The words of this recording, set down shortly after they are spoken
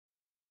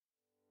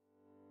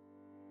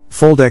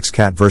Foldex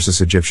Cat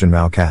vs Egyptian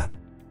Mau Cat.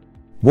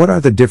 What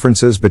are the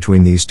differences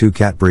between these two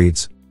cat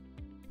breeds?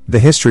 The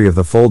history of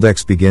the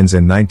Foldex begins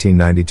in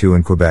 1992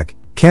 in Quebec,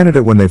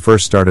 Canada, when they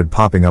first started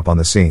popping up on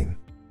the scene.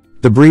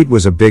 The breed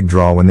was a big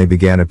draw when they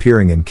began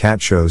appearing in cat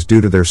shows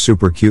due to their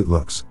super cute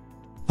looks.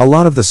 A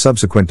lot of the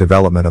subsequent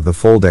development of the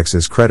Foldex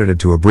is credited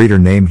to a breeder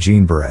named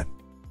Jean Barrett.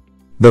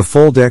 The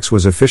Foldex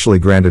was officially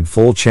granted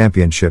full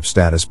championship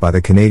status by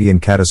the Canadian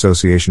Cat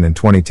Association in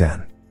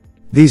 2010.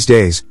 These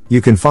days, you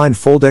can find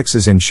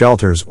Foldexes in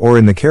shelters or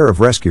in the care of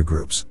rescue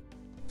groups.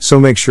 So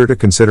make sure to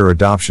consider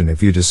adoption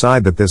if you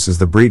decide that this is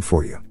the breed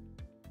for you.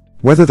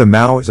 Whether the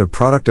Mau is a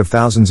product of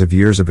thousands of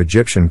years of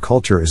Egyptian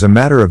culture is a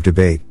matter of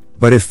debate,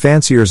 but if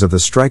fanciers of the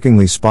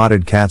strikingly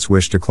spotted cats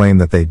wish to claim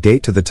that they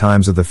date to the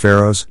times of the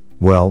pharaohs,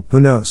 well, who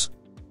knows?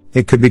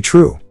 It could be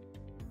true.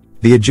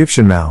 The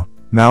Egyptian Mau,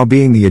 Mau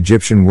being the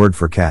Egyptian word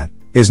for cat,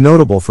 is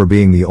notable for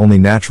being the only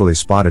naturally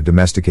spotted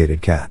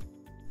domesticated cat.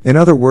 In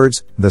other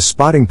words, the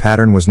spotting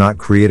pattern was not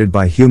created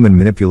by human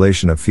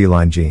manipulation of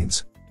feline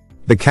genes.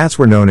 The cats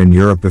were known in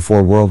Europe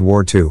before World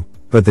War II,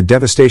 but the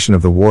devastation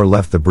of the war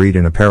left the breed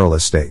in a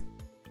perilous state.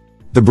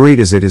 The breed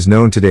as it is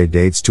known today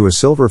dates to a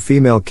silver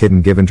female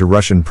kitten given to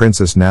Russian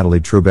Princess Natalie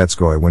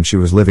Trubetskoy when she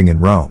was living in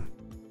Rome.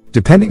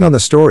 Depending on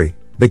the story,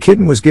 the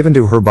kitten was given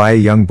to her by a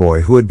young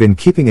boy who had been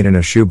keeping it in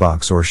a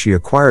shoebox, or she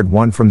acquired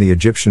one from the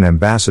Egyptian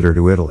ambassador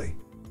to Italy.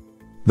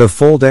 The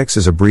Foldex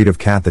is a breed of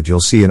cat that you'll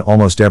see in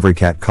almost every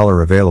cat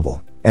color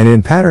available, and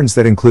in patterns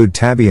that include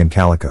tabby and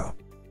calico.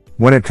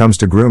 When it comes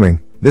to grooming,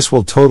 this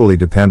will totally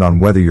depend on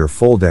whether your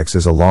Foldex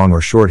is a long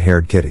or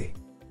short-haired kitty.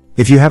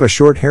 If you have a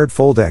short-haired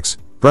Foldex,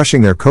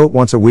 brushing their coat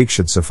once a week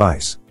should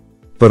suffice.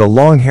 But a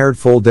long-haired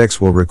Foldex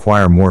will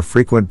require more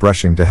frequent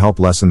brushing to help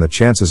lessen the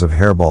chances of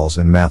hairballs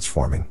and mats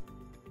forming.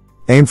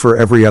 Aim for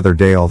every other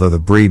day, although the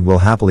breed will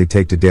happily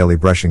take to daily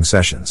brushing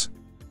sessions.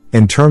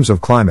 In terms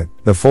of climate,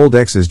 the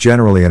Foldex is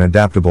generally an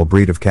adaptable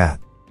breed of cat.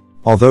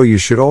 Although you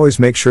should always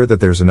make sure that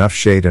there's enough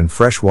shade and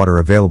fresh water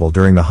available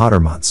during the hotter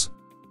months.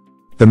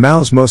 The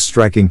Mau's most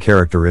striking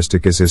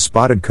characteristic is his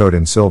spotted coat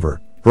in silver,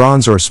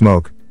 bronze or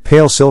smoke,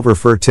 pale silver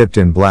fur tipped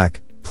in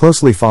black,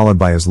 closely followed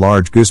by his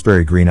large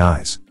gooseberry-green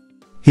eyes.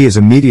 He is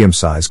a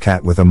medium-sized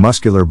cat with a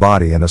muscular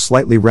body and a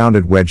slightly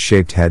rounded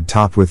wedge-shaped head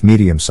topped with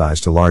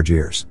medium-sized to large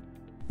ears.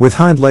 With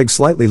hind legs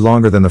slightly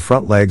longer than the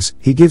front legs,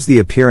 he gives the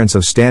appearance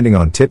of standing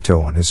on tiptoe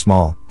on his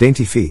small,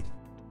 dainty feet.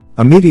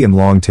 A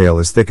medium-long tail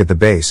is thick at the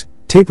base,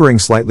 tapering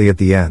slightly at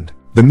the end.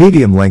 The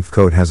medium-length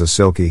coat has a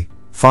silky,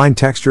 fine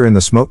texture in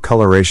the smoke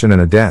coloration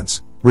and a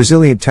dense,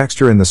 resilient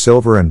texture in the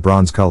silver and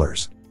bronze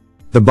colors.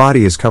 The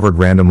body is covered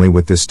randomly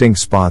with distinct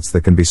spots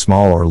that can be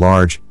small or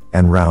large,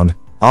 and round,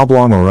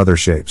 oblong or other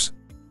shapes.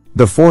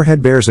 The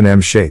forehead bears an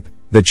M shape,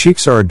 the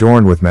cheeks are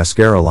adorned with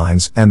mascara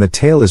lines, and the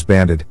tail is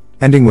banded,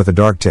 ending with a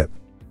dark tip.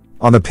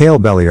 On the pale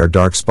belly are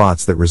dark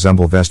spots that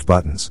resemble vest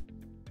buttons.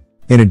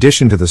 In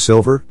addition to the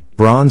silver,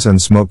 bronze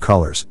and smoke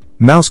colors,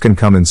 Maus can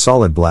come in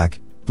solid black,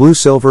 blue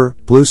silver,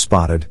 blue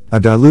spotted, a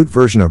dilute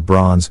version of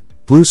bronze,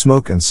 blue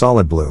smoke and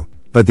solid blue,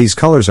 but these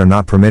colors are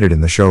not permitted in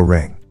the show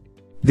ring.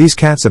 These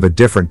cats of a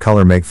different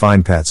color make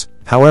fine pets,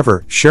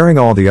 however, sharing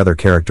all the other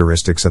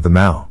characteristics of the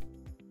Mau.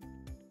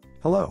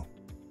 Hello.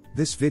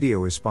 This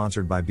video is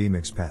sponsored by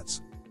bMix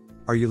Pets.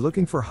 Are you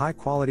looking for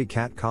high-quality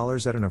cat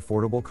collars at an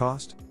affordable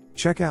cost?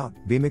 Check out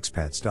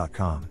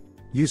bmixpets.com.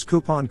 Use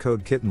coupon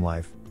code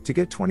KittenLife to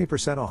get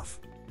 20% off.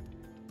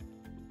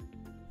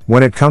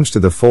 When it comes to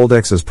the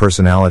Foldex's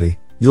personality,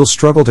 you'll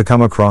struggle to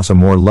come across a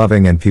more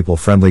loving and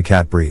people-friendly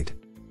cat breed.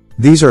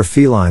 These are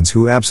felines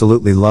who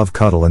absolutely love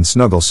cuddle and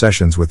snuggle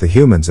sessions with the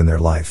humans in their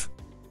life.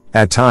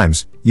 At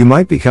times, you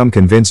might become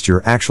convinced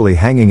you're actually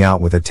hanging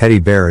out with a teddy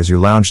bear as you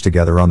lounge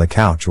together on the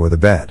couch or the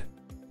bed.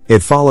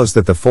 It follows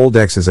that the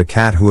Foldex is a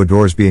cat who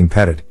adores being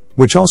petted,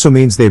 which also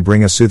means they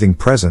bring a soothing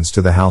presence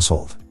to the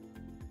household.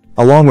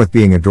 Along with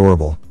being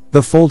adorable,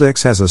 the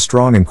Foldex has a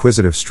strong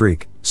inquisitive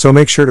streak, so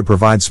make sure to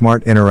provide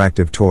smart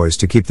interactive toys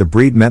to keep the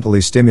breed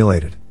mentally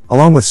stimulated,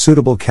 along with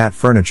suitable cat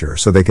furniture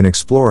so they can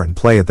explore and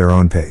play at their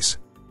own pace.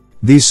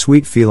 These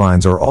sweet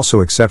felines are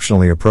also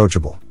exceptionally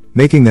approachable,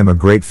 making them a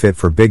great fit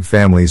for big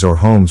families or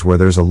homes where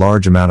there's a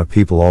large amount of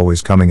people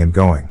always coming and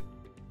going.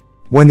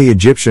 When the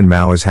Egyptian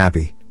Mau is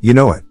happy, you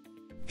know it.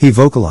 He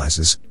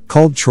vocalizes,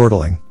 called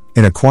chortling,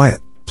 in a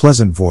quiet,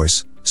 pleasant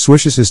voice,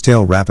 swishes his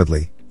tail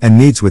rapidly, and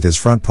kneads with his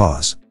front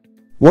paws.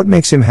 What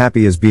makes him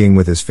happy is being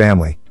with his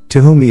family,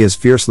 to whom he is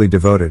fiercely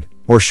devoted,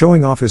 or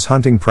showing off his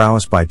hunting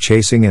prowess by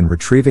chasing and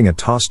retrieving a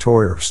toss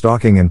toy or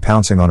stalking and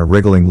pouncing on a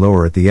wriggling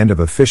lure at the end of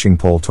a fishing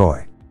pole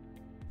toy.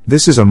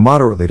 This is a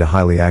moderately to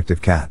highly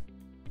active cat.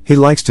 He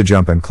likes to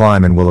jump and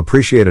climb and will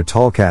appreciate a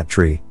tall cat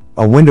tree,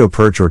 a window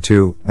perch or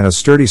two, and a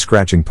sturdy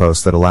scratching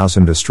post that allows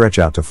him to stretch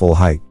out to full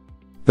height.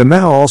 The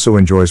Mau also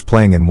enjoys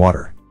playing in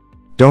water.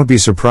 Don't be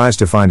surprised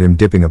to find him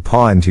dipping a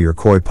paw into your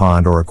koi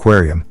pond or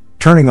aquarium,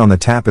 turning on the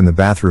tap in the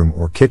bathroom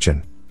or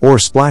kitchen, or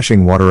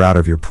splashing water out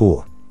of your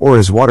pool, or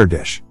his water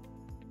dish.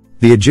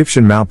 The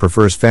Egyptian Mau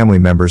prefers family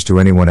members to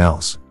anyone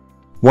else.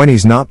 When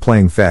he's not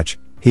playing fetch,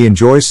 he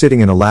enjoys sitting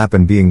in a lap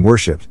and being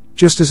worshipped,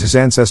 just as his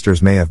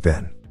ancestors may have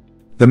been.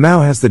 The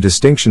Mau has the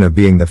distinction of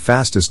being the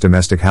fastest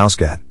domestic house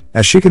cat,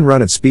 as she can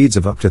run at speeds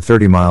of up to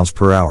 30 miles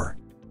per hour.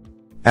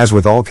 As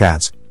with all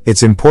cats,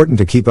 it's important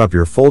to keep up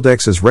your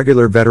Foldex's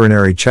regular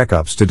veterinary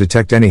checkups to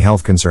detect any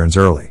health concerns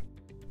early.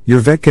 Your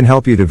vet can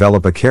help you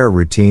develop a care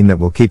routine that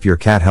will keep your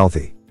cat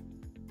healthy.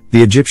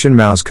 The Egyptian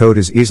Mau's coat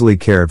is easily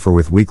cared for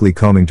with weekly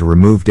combing to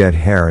remove dead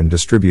hair and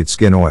distribute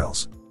skin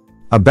oils.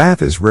 A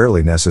bath is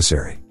rarely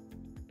necessary.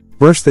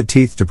 Brush the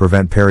teeth to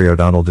prevent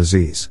periodontal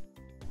disease.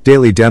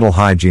 Daily dental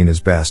hygiene is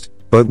best,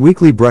 but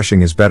weekly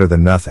brushing is better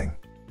than nothing.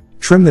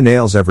 Trim the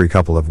nails every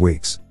couple of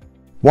weeks.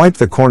 Wipe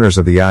the corners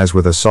of the eyes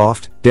with a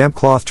soft, damp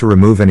cloth to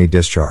remove any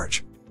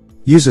discharge.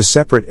 Use a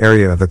separate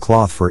area of the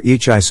cloth for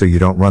each eye so you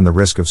don't run the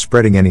risk of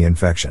spreading any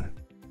infection.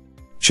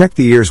 Check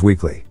the ears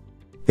weekly.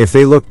 If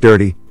they look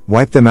dirty,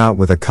 wipe them out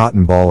with a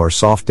cotton ball or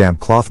soft damp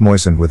cloth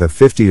moistened with a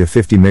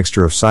 50-50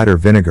 mixture of cider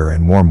vinegar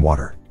and warm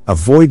water.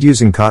 Avoid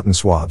using cotton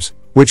swabs,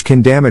 which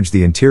can damage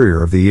the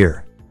interior of the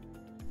ear.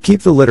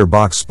 Keep the litter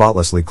box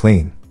spotlessly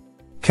clean.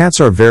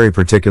 Cats are very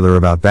particular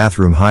about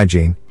bathroom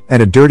hygiene,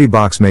 and a dirty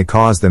box may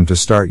cause them to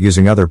start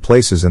using other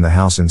places in the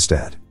house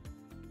instead.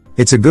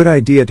 It's a good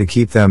idea to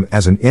keep them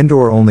as an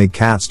indoor-only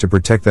cats to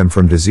protect them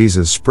from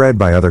diseases spread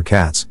by other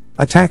cats,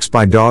 attacks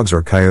by dogs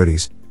or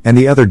coyotes, and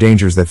the other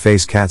dangers that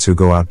face cats who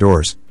go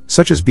outdoors,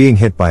 such as being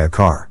hit by a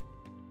car.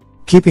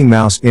 Keeping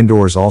mouse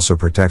indoors also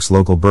protects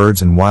local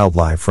birds and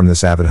wildlife from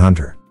this avid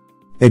hunter.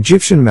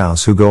 Egyptian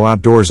mouse who go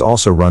outdoors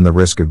also run the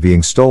risk of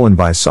being stolen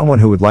by someone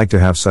who would like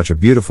to have such a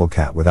beautiful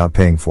cat without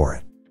paying for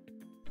it.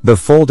 The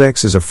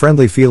Foldex is a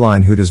friendly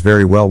feline who does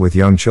very well with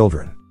young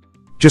children.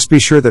 Just be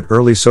sure that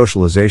early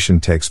socialization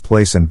takes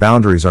place and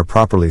boundaries are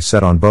properly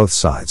set on both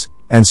sides,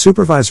 and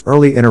supervise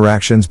early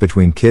interactions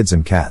between kids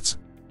and cats.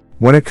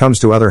 When it comes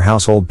to other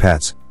household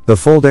pets, the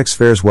Foldex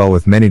fares well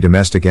with many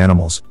domestic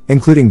animals,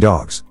 including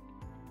dogs.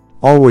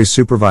 Always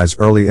supervise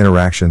early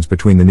interactions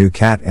between the new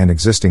cat and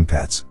existing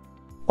pets.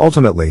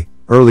 Ultimately,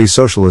 early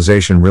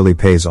socialization really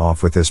pays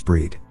off with this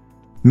breed.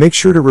 Make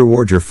sure to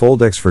reward your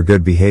Foldex for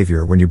good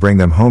behavior when you bring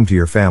them home to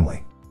your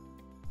family.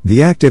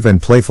 The active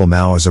and playful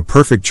Mau is a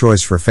perfect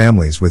choice for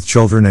families with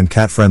children and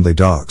cat-friendly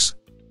dogs.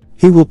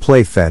 He will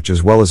play fetch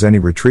as well as any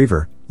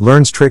retriever,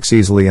 learns tricks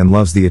easily and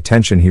loves the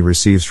attention he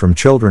receives from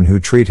children who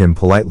treat him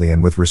politely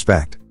and with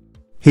respect.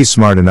 He's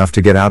smart enough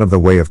to get out of the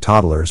way of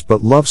toddlers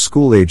but loves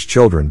school-age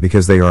children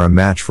because they are a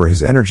match for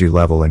his energy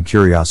level and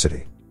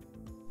curiosity.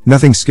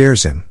 Nothing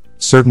scares him,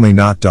 certainly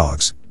not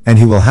dogs, and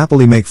he will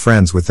happily make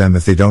friends with them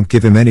if they don't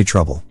give him any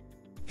trouble.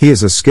 He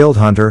is a skilled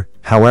hunter,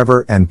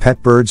 however, and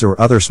pet birds or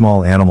other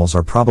small animals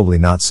are probably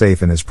not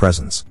safe in his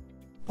presence.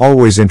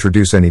 Always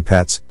introduce any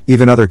pets,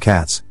 even other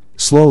cats,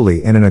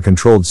 slowly and in a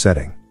controlled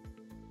setting.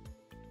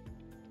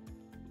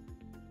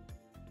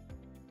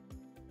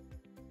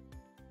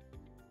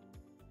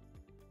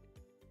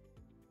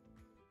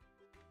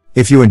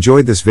 If you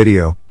enjoyed this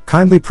video,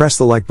 kindly press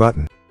the like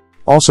button.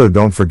 Also,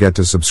 don't forget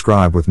to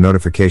subscribe with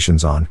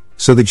notifications on,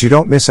 so that you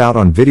don't miss out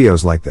on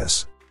videos like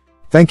this.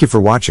 Thank you for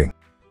watching.